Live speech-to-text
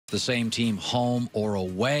the same team home or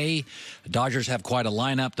away. The Dodgers have quite a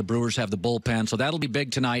lineup. The Brewers have the bullpen. So that'll be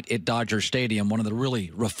big tonight at Dodger Stadium, one of the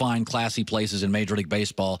really refined, classy places in Major League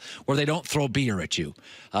Baseball where they don't throw beer at you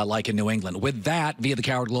like in New England. With that, via the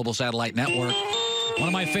Coward Global Satellite Network, one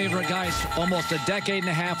of my favorite guys, almost a decade and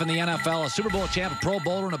a half in the NFL, a Super Bowl champ, a Pro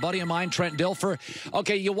Bowler, and a buddy of mine, Trent Dilfer.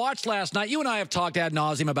 Okay, you watched last night. You and I have talked ad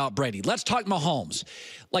nauseum about Brady. Let's talk Mahomes.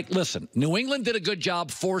 Like, listen, New England did a good job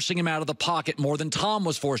forcing him out of the pocket more than Tom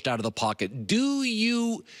was forced out of the pocket. Do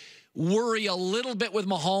you worry a little bit with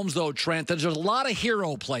Mahomes, though, Trent, that there's a lot of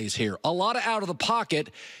hero plays here, a lot of out of the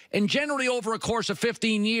pocket, and generally over a course of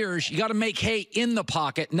 15 years, you got to make hay in the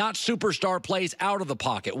pocket, not superstar plays out of the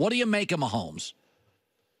pocket. What do you make of Mahomes?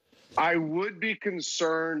 I would be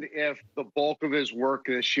concerned if the bulk of his work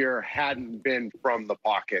this year hadn't been from the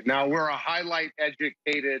pocket. Now, we're a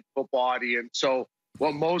highlight-educated football audience, so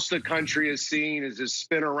what most of the country is seeing is his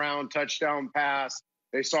spin-around touchdown pass.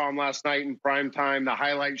 They saw him last night in prime time, the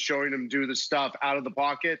highlights showing him do the stuff out of the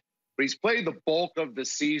pocket. But he's played the bulk of the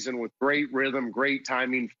season with great rhythm, great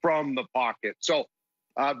timing from the pocket. So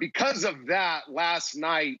because of that, last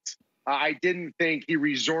night, I didn't think he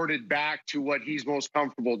resorted back to what he's most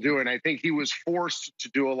comfortable doing. I think he was forced to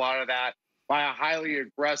do a lot of that by a highly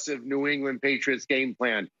aggressive New England Patriots game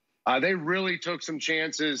plan. They really took some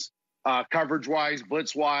chances coverage-wise,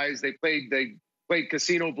 blitz-wise. They played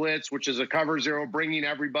Casino Blitz, which is a cover zero, bringing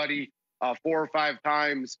everybody 4 or 5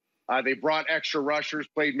 times. They brought extra rushers,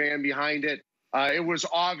 played man behind it. It was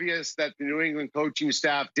obvious that the New England coaching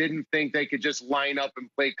staff didn't think they could just line up and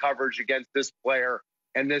play coverage against this player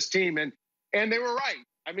and this team. And they were right.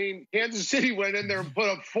 I mean, Kansas City went in there and put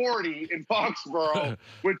up 40 in Foxborough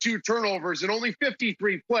with 2 turnovers and only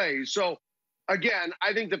 53 plays. So, again,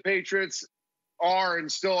 I think the Patriots are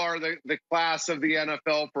and still are the class of the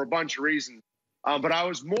NFL for a bunch of reasons. But I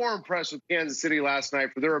was more impressed with Kansas City last night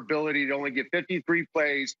for their ability to only get 53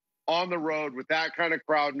 plays on the road with that kind of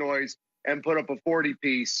crowd noise and put up a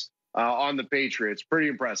 40-piece on the Patriots. Pretty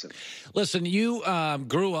impressive. Listen, you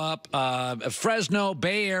grew up Fresno,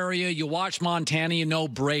 Bay Area. You watch Montana. You know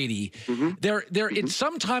Brady. It's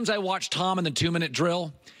sometimes I watch Tom in the 2-minute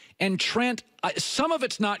drill, and Trent. Some of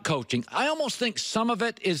it's not coaching. I almost think some of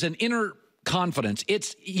it is an inner confidence.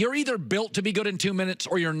 It's you're either built to be good in 2 minutes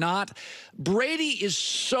or you're not. Brady is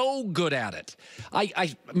so good at it.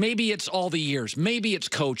 Maybe it's all the years. Maybe it's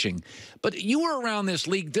coaching. But you were around this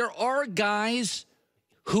league. There are guys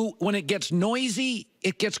who, when it gets noisy,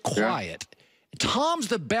 it gets quiet. Yeah. Tom's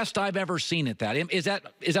the best I've ever seen at that.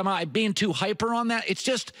 Am I being too hyper on that?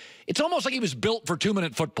 It's almost like he was built for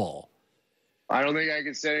 2-minute football. I don't think I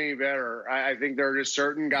can say any better. I think there are just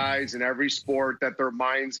certain guys in every sport that their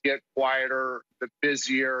minds get quieter the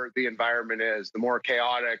busier the environment is, the more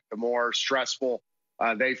chaotic, the more stressful.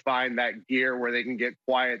 They find that gear where they can get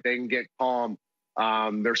quiet, they can get calm.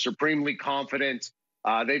 They're supremely confident.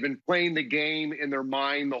 They've been playing the game in their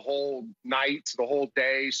mind the whole night, the whole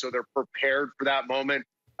day, so they're prepared for that moment.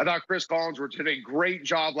 I thought Chris Collinsworth did a great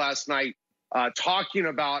job last night talking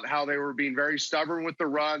about how they were being very stubborn with the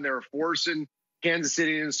run. They were forcing Kansas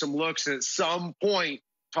City into some looks, and at some point,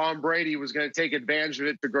 Tom Brady was going to take advantage of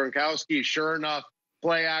it to Gronkowski. Sure enough,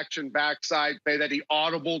 play action, backside play that he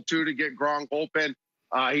audible to get Gronk open.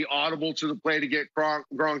 He audible to the play to get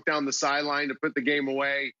Gronk down the sideline to put the game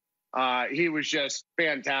away. He was just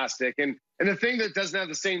fantastic. And the thing that doesn't have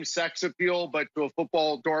the same sex appeal, but to a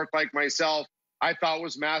football dork like myself, I thought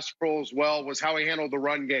was masterful as well, was how he handled the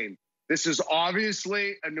run game. This is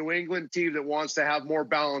obviously a New England team that wants to have more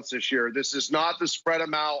balance this year. This is not the spread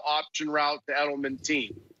them out option route to Edelman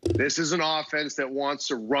team. This is an offense that wants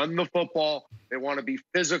to run the football. They want to be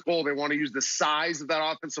physical. They want to use the size of that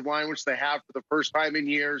offensive line, which they have for the first time in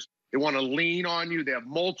years. They want to lean on you. They have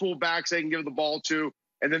multiple backs they can give the ball to.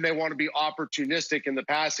 And then they want to be opportunistic in the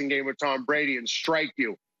passing game with Tom Brady and strike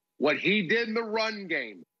you. What he did in the run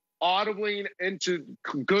game, audibly into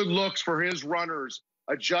good looks for his runners,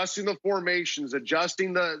 adjusting the formations,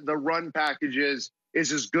 adjusting the run packages,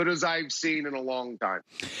 is as good as I've seen in a long time.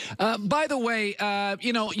 By the way,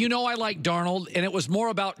 you know I like Darnold, and it was more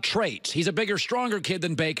about traits. He's a bigger, stronger kid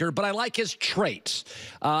than Baker, but I like his traits.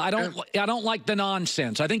 I don't like the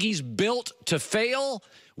nonsense. I think he's built to fail.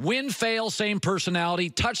 Win, fail, same personality.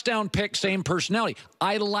 Touchdown, pick, same personality.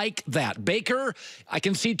 I like that. Baker, I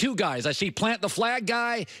can see 2 guys. I see plant the flag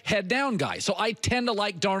guy, head down guy. So I tend to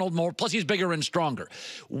like Darnold more. Plus, he's bigger and stronger.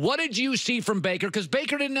 What did you see from Baker? Because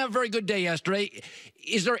Baker didn't have a very good day yesterday.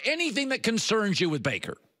 Is there anything that concerns you with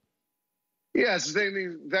Baker? Yeah, it's the same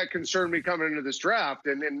thing that concerned me coming into this draft.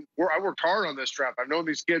 And I worked hard on this draft. I've known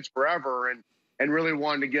these kids forever. and really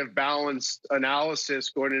wanted to give balanced analysis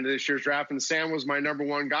going into this year's draft. And Sam was my number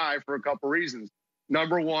one guy for a couple reasons.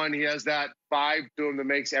 Number one, he has that vibe to him that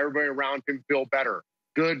makes everybody around him feel better.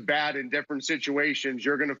 Good, bad, in different situations,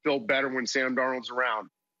 you're going to feel better when Sam Darnold's around.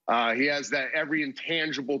 He has that every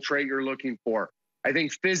intangible trait you're looking for. I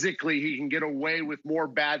think physically he can get away with more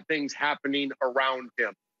bad things happening around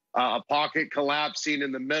him. A pocket collapsing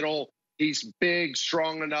in the middle. He's big,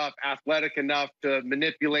 strong enough, athletic enough to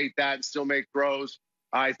manipulate that and still make throws.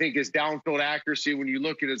 I think his downfield accuracy, when you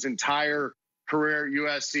look at his entire career at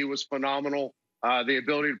USC, was phenomenal. The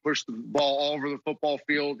ability to push the ball all over the football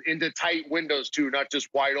field into tight windows, too, not just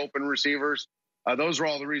wide open receivers. Those are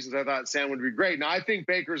all the reasons I thought Sam would be great. Now, I think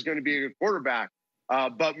Baker's going to be a good quarterback.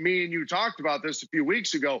 But me and you talked about this a few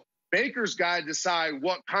weeks ago. Baker's got to decide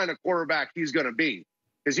what kind of quarterback he's going to be,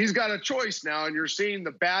 because he's got a choice now, and you're seeing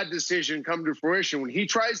the bad decision come to fruition. When he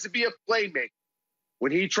tries to be a playmaker,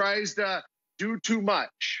 when he tries to do too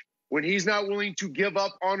much, when he's not willing to give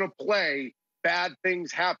up on a play, bad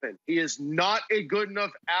things happen. He is not a good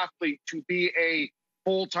enough athlete to be a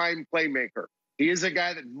full-time playmaker. He is a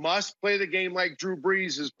guy that must play the game like Drew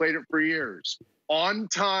Brees has played it for years. On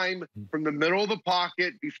time, from the middle of the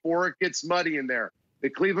pocket, before it gets muddy in there. The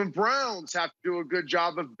Cleveland Browns have to do a good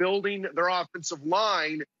job of building their offensive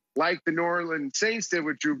line like the New Orleans Saints did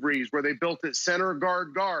with Drew Brees, where they built it center,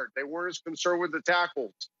 guard. They weren't as concerned with the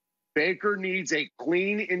tackles. Baker needs a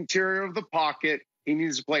clean interior of the pocket. He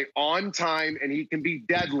needs to play on time, and he can be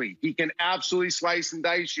deadly. He can absolutely slice and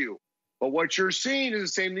dice you. But what you're seeing is the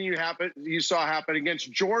same thing you saw happen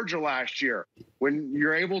against Georgia last year. When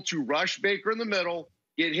you're able to rush Baker in the middle,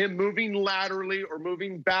 get him moving laterally or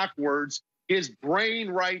moving backwards, his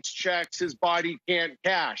brain writes checks his body can't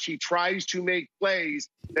cash. He tries to make plays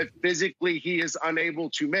that physically he is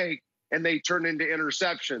unable to make, and they turn into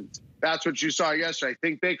interceptions. That's what you saw yesterday. I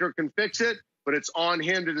think Baker can fix it, but it's on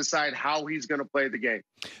him to decide how he's going to play the game.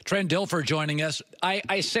 Trent Dilfer joining us.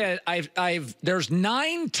 I said there's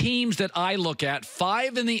 9 teams that I look at,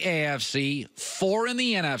 5 in the AFC, 4 in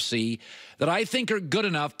the NFC, that I think are good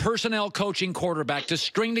enough, personnel, coaching, quarterback, to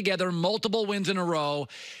string together multiple wins in a row,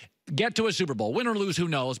 get to a Super Bowl. Win or lose, who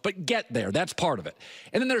knows, but get there. That's part of it.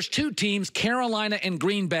 And then there's 2 teams, Carolina and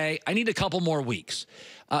Green Bay. I need a couple more weeks.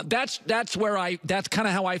 That's kind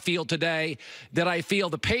of how I feel today, that I feel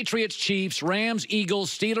the Patriots, Chiefs, Rams, Eagles,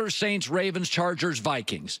 Steelers, Saints, Ravens, Chargers,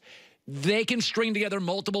 Vikings. They can string together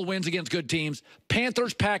multiple wins against good teams.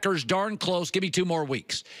 Panthers, Packers, darn close. Give me 2 more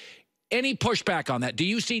weeks. Any pushback on that? Do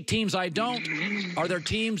you see teams I don't? Are there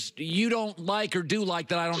teams you don't like or do like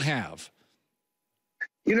that I don't have?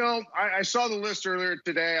 You know, I saw the list earlier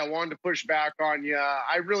today. I wanted to push back on you.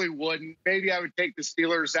 I really wouldn't. Maybe I would take the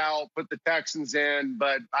Steelers out, put the Texans in,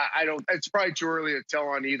 but I don't. It's probably too early to tell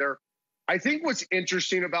on either. I think what's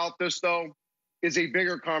interesting about this, though, is a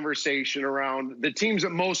bigger conversation around the teams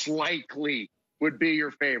that most likely would be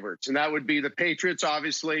your favorites. And that would be the Patriots,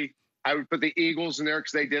 obviously. I would put the Eagles in there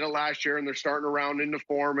because they did it last year, and they're starting to round into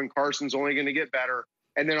form, and Carson's only going to get better.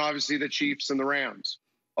 And then, obviously, the Chiefs and the Rams.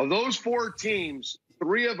 Of those 4 teams,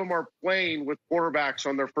 3 of them are playing with quarterbacks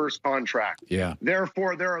on their first contract. Yeah.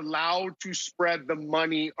 Therefore, they're allowed to spread the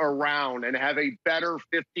money around and have a better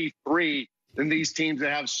 53 than these teams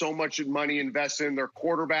that have so much money invested in their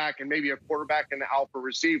quarterback and maybe a quarterback and an alpha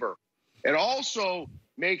receiver. It also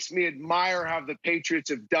makes me admire how the Patriots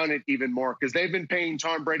have done it even more, because they've been paying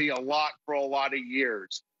Tom Brady a lot for a lot of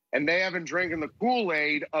years. And they haven't drinking the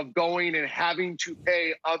Kool-Aid of going and having to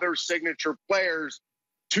pay other signature players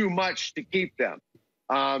too much to keep them.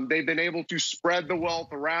 They've been able to spread the wealth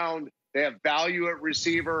around. They have value at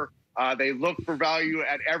receiver. They look for value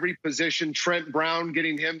at every position. Trent Brown,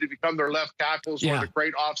 getting him to become their left tackle is one of the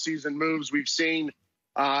great offseason moves we've seen.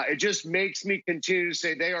 It just makes me continue to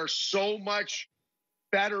say they are so much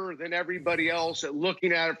better than everybody else at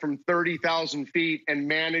looking at it from 30,000 feet and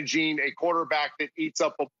managing a quarterback that eats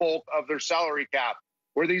up a bulk of their salary cap,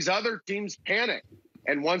 where these other teams panic.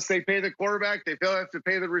 And once they pay the quarterback, they feel they have to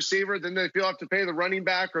pay the receiver, then they feel they have to pay the running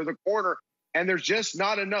back or the corner. And there's just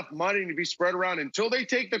not enough money to be spread around until they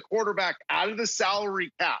take the quarterback out of the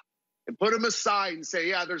salary cap and put him aside and say,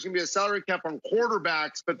 yeah, there's going to be a salary cap on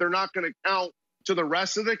quarterbacks, but they're not going to count to the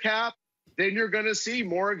rest of the cap. Then you're going to see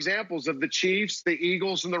more examples of the Chiefs, the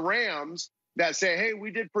Eagles, and the Rams that say, hey, we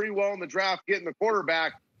did pretty well in the draft getting the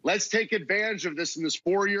quarterback. Let's take advantage of this in this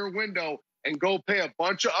 4-year window and go pay a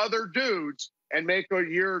bunch of other dudes and make a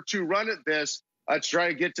year or 2 run at this to try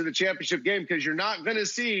to get to the championship game, because you're not going to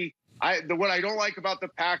see what I don't like about the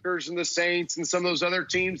Packers and the Saints and some of those other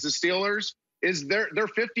teams, the Steelers, is their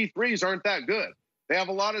 53s aren't that good. They have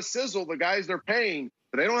a lot of sizzle, the guys they're paying,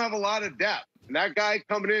 but they don't have a lot of depth. And that guy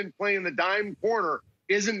coming in playing the dime corner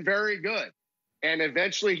isn't very good. And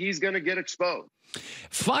eventually he's going to get exposed.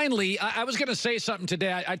 Finally, I was going to say something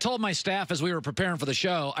today. I told my staff as we were preparing for the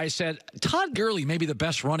show, I said, Todd Gurley may be the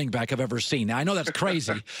best running back I've ever seen. Now, I know that's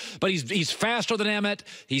crazy, but he's faster than Emmett.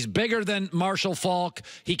 He's bigger than Marshall Faulk.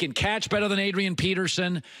 He can catch better than Adrian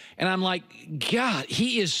Peterson. And I'm like, God,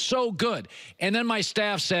 he is so good. And then my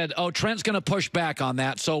staff said, oh, Trent's going to push back on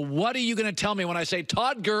that. So what are you going to tell me when I say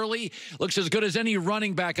Todd Gurley looks as good as any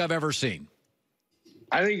running back I've ever seen?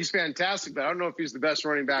 I think he's fantastic, but I don't know if he's the best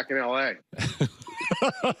running back in L.A.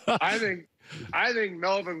 I think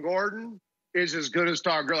Melvin Gordon is as good as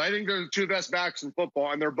Todd Gurley. I think they're the two best backs in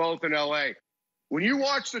football, and they're both in L.A. When you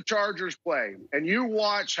watch the Chargers play and you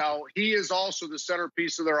watch how he is also the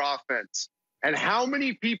centerpiece of their offense and how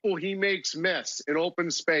many people he makes miss in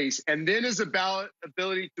open space, and then his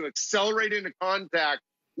ability to accelerate into contact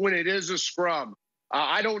when it is a scrum,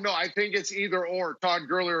 I don't know. I think it's either or, Todd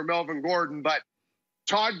Gurley or Melvin Gordon, but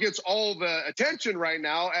Todd gets all the attention right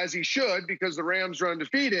now, as he should, because the Rams are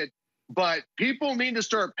undefeated. But people need to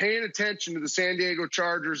start paying attention to the San Diego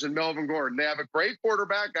Chargers and Melvin Gordon. They have a great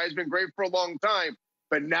quarterback. Guy's been great for a long time.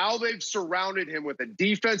 But now they've surrounded him with a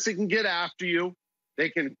defense that can get after you. They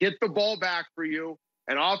can get the ball back for you.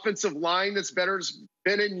 An offensive line that's better has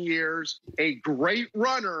been in years. A great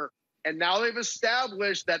runner. And now they've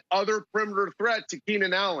established that other perimeter threat to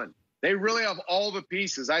Keenan Allen. They really have all the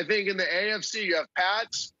pieces. I think in the AFC, you have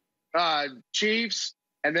Pats, Chiefs,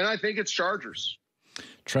 and then I think it's Chargers.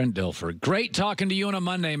 Trent Dilfer. Great talking to you on a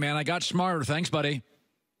Monday, man. I got smarter. Thanks, buddy.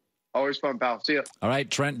 Always fun, pal. See ya. All right,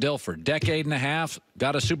 Trent Dilfer. Decade and a half.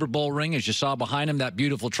 Got a Super Bowl ring, as you saw behind him, that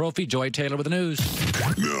beautiful trophy. Joy Taylor with the news.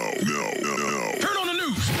 No. Heard on the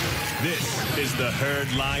news. This is the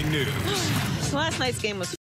Herd Line News. Last night's game was